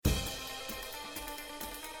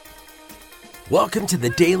Welcome to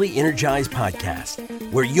the Daily Energize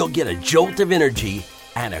Podcast, where you'll get a jolt of energy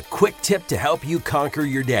and a quick tip to help you conquer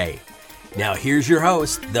your day. Now here's your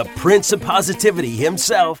host, the Prince of Positivity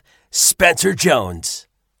himself, Spencer Jones.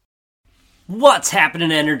 What's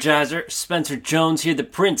happening, Energizer? Spencer Jones here, the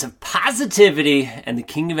Prince of Positivity and the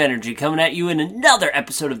King of Energy, coming at you in another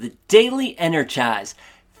episode of the Daily Energize.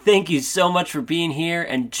 Thank you so much for being here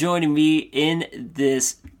and joining me in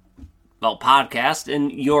this podcast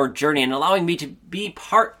and your journey and allowing me to be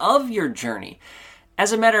part of your journey.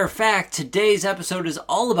 As a matter of fact, today's episode is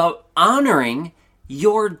all about honoring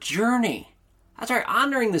your journey. That's right,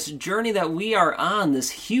 honoring this journey that we are on,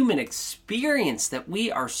 this human experience that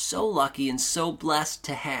we are so lucky and so blessed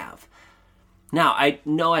to have. Now, I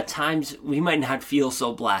know at times we might not feel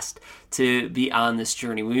so blessed to be on this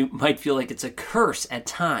journey. We might feel like it's a curse at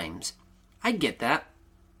times. I get that.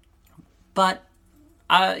 But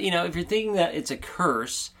if you're thinking that it's a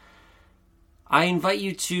curse, I invite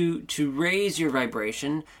you to raise your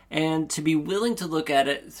vibration and to be willing to look at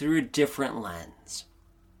it through a different lens.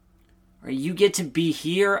 Right? You get to be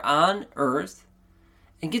here on Earth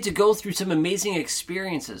and get to go through some amazing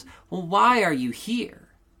experiences. Well, why are you here?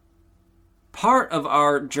 Part of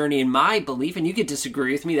our journey, in my belief, and you could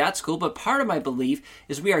disagree with me, that's cool, but part of my belief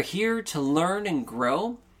is we are here to learn and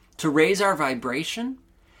grow, to raise our vibration,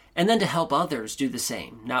 and then to help others do the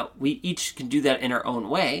same. Now, we each can do that in our own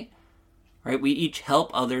way, right? We each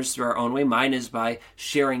help others through our own way. Mine is by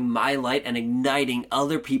sharing my light and igniting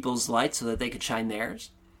other people's light so that they could shine theirs.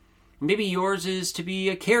 Maybe yours is to be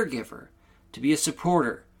a caregiver, to be a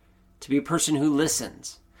supporter, to be a person who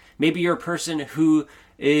listens. Maybe you're a person who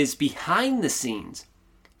is behind the scenes,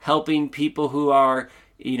 helping people who are,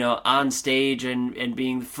 on stage and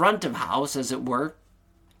being the front of house, as it were.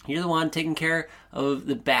 You're the one taking care of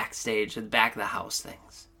the backstage, the back of the house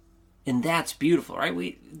things. And that's beautiful,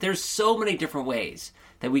 right? There's so many different ways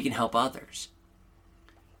that we can help others.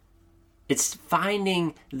 It's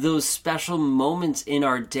finding those special moments in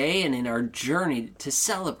our day and in our journey to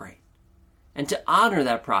celebrate and to honor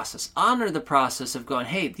that process. Honor the process of going,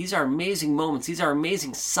 hey, these are amazing moments. These are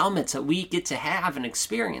amazing summits that we get to have and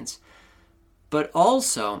experience. But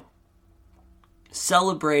also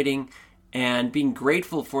celebrating and being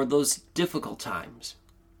grateful for those difficult times,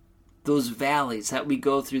 those valleys that we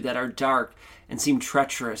go through that are dark and seem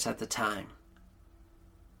treacherous at the time.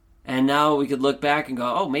 And now we could look back and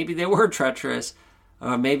go, oh, maybe they were treacherous,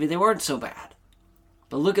 or maybe they weren't so bad.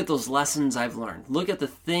 But look at those lessons I've learned. Look at the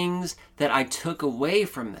things that I took away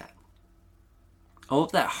from that. Oh,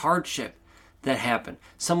 that hardship that happened.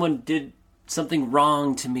 Someone did something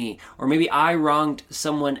wrong to me, or maybe I wronged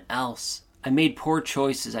someone else. I made poor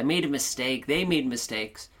choices. I made a mistake. They made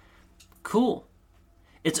mistakes. Cool.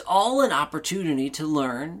 It's all an opportunity to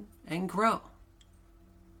learn and grow.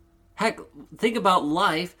 Heck, think about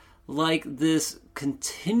life like this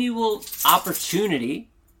continual opportunity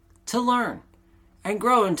to learn and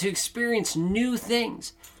grow and to experience new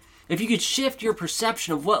things. If you could shift your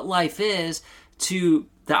perception of what life is to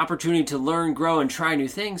the opportunity to learn, grow, and try new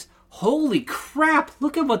things, holy crap,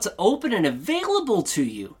 look at what's open and available to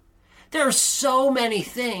you. There are so many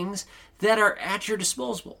things that are at your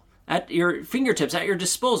disposal, at your fingertips, at your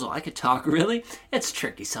disposal. I could talk, really. It's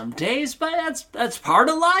tricky some days, but that's part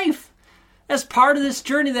of life. That's part of this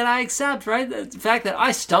journey that I accept, right? The fact that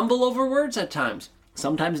I stumble over words at times.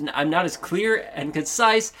 Sometimes I'm not as clear and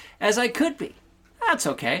concise as I could be. That's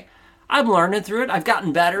okay. I'm learning through it. I've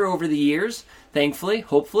gotten better over the years, thankfully,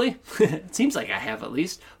 hopefully. It seems like I have, at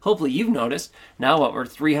least. Hopefully you've noticed. Now we're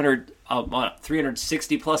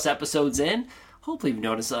 360 plus episodes in. Hopefully you've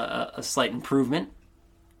noticed a slight improvement.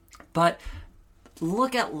 But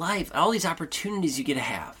look at life, all these opportunities you get to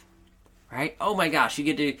have, right? Oh my gosh, you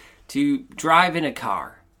get to drive in a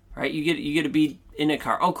car, right? You get to be in a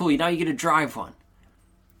car. Oh cool, now you get to drive one.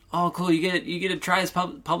 Oh cool, you get to try this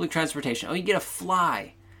public transportation. Oh, you get to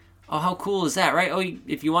fly. Oh, how cool is that, right? Oh,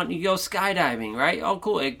 if you want, you go skydiving, right? Oh,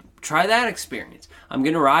 cool. Try that experience. I'm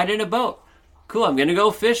going to ride in a boat. Cool. I'm going to go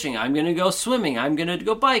fishing. I'm going to go swimming. I'm going to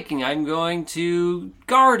go biking. I'm going to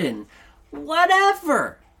garden.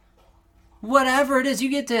 Whatever it is, you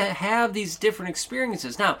get to have these different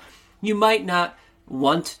experiences. Now, you might not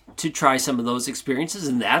want to try some of those experiences,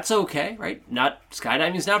 and that's okay, right?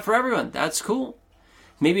 Skydiving is not for everyone. That's cool.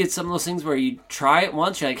 Maybe it's some of those things where you try it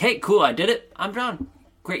once, you're like, hey, cool, I did it. I'm done.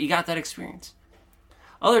 Great, you got that experience.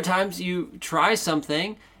 Other times you try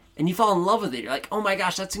something and you fall in love with it. You're like, oh my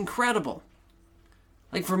gosh, that's incredible.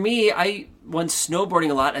 Like for me, I went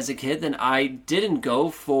snowboarding a lot as a kid, then I didn't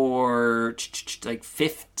go for like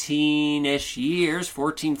 14,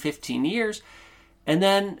 15 years. And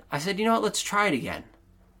then I said, you know what, let's try it again.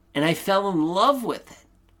 And I fell in love with it.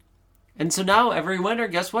 And so now every winter,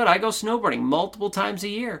 guess what? I go snowboarding multiple times a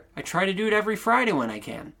year. I try to do it every Friday when I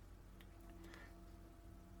can.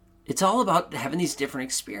 It's all about having these different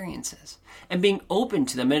experiences and being open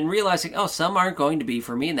to them and realizing, oh, some aren't going to be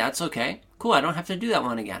for me, and that's okay. Cool, I don't have to do that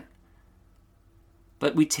one again.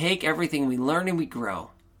 But we take everything, we learn, and we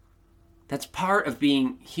grow. That's part of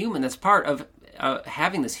being human. That's part of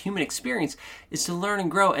having this human experience, is to learn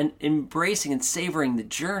and grow and embracing and savoring the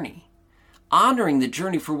journey. Honoring the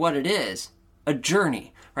journey for what it is, a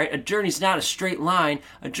journey, right? A journey is not a straight line.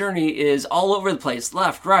 A journey is all over the place,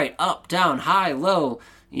 left, right, up, down, high, low,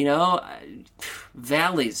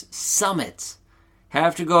 valleys, summits.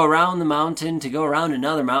 Have to go around the mountain to go around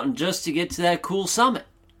another mountain just to get to that cool summit,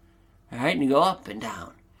 all right? And you go up and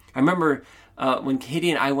down. I remember when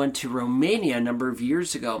Katie and I went to Romania a number of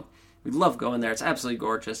years ago. We love going there. It's absolutely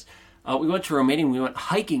gorgeous. We went to Romania and we went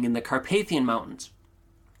hiking in the Carpathian Mountains.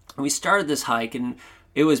 And we started this hike, and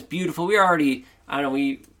it was beautiful. We were already,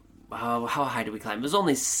 how high did we climb? It was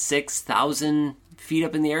only 6,000 feet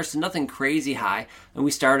up in the air, so nothing crazy high. And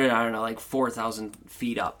we started, 4,000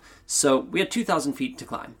 feet up. So we had 2,000 feet to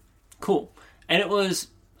climb. Cool. And it was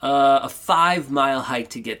a 5-mile hike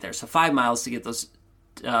to get there. So 5 miles to get those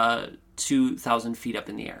 2,000 feet up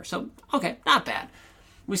in the air. So, okay, not bad.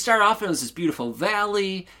 We started off, and it was this beautiful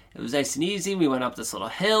valley. It was nice and easy. We went up this little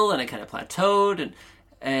hill, and it kind of plateaued,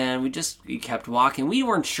 and we kept walking. We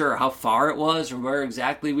weren't sure how far it was or where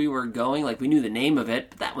exactly we were going. Like, we knew the name of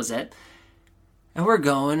it, but that was it. And we're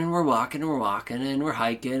going, and we're walking, and we're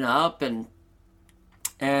hiking up, and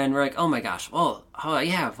we're like, oh my gosh,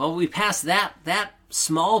 we passed that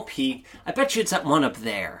small peak. I bet you it's that one up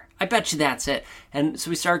there. I bet you that's it. And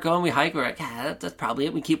so we start going, we hike, we're like, that's probably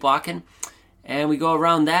it. We keep walking, and we go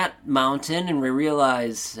around that mountain, and we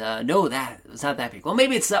realize, no, it's not that peak. Well,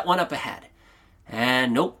 maybe it's that one up ahead.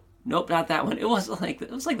 And nope, not that one. It was like the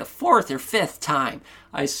 4th or 5th time.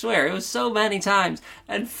 I swear, it was so many times.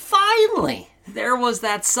 And finally, there was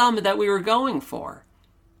that summit that we were going for,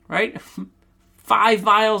 right? 5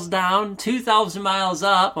 miles down, 2,000 miles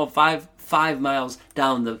up. Well, five miles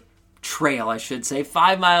down the trail, I should say.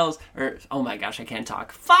 5 miles, oh my gosh, I can't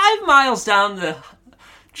talk. 5 miles down the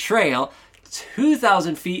trail,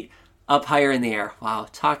 2,000 feet up higher in the air. Wow,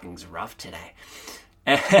 talking's rough today.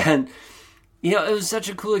 And it was such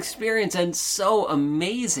a cool experience and so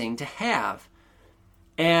amazing to have.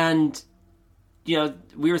 And,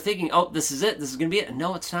 we were thinking, oh, this is it. This is going to be it. And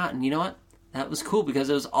no, it's not. And you know what? That was cool because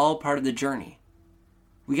it was all part of the journey.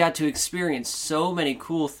 We got to experience so many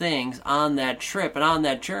cool things on that trip and on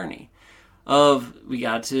that journey. We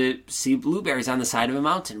got to see blueberries on the side of a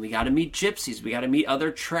mountain. We got to meet gypsies. We got to meet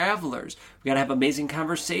other travelers. We got to have amazing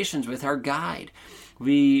conversations with our guide.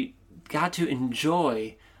 We got to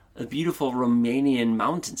enjoy a beautiful Romanian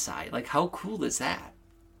mountainside. Like, how cool is that?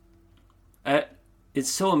 It's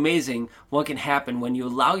so amazing what can happen when you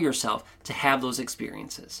allow yourself to have those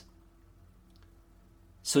experiences.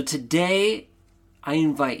 So today, I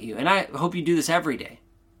invite you, and I hope you do this every day.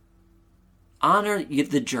 Honor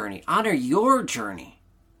the journey. Honor your journey.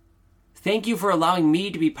 Thank you for allowing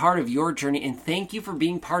me to be part of your journey, and thank you for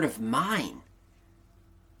being part of mine.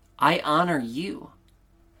 I honor you.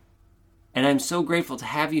 And I'm so grateful to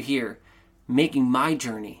have you here, making my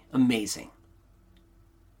journey amazing.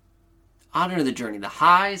 Honor the journey, the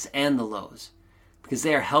highs and the lows, because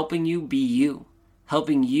they are helping you be you,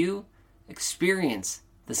 helping you experience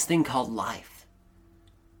this thing called life.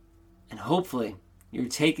 And hopefully, you're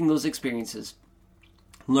taking those experiences,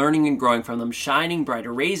 learning and growing from them, shining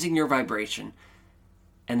brighter, raising your vibration,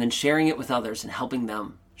 and then sharing it with others and helping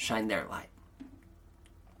them shine their light.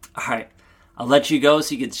 All right. I'll let you go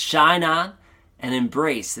so you can shine on and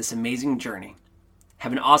embrace this amazing journey.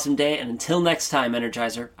 Have an awesome day, and until next time,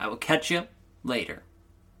 Energizer, I will catch you later.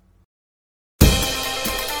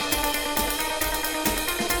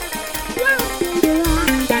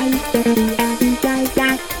 Yeah.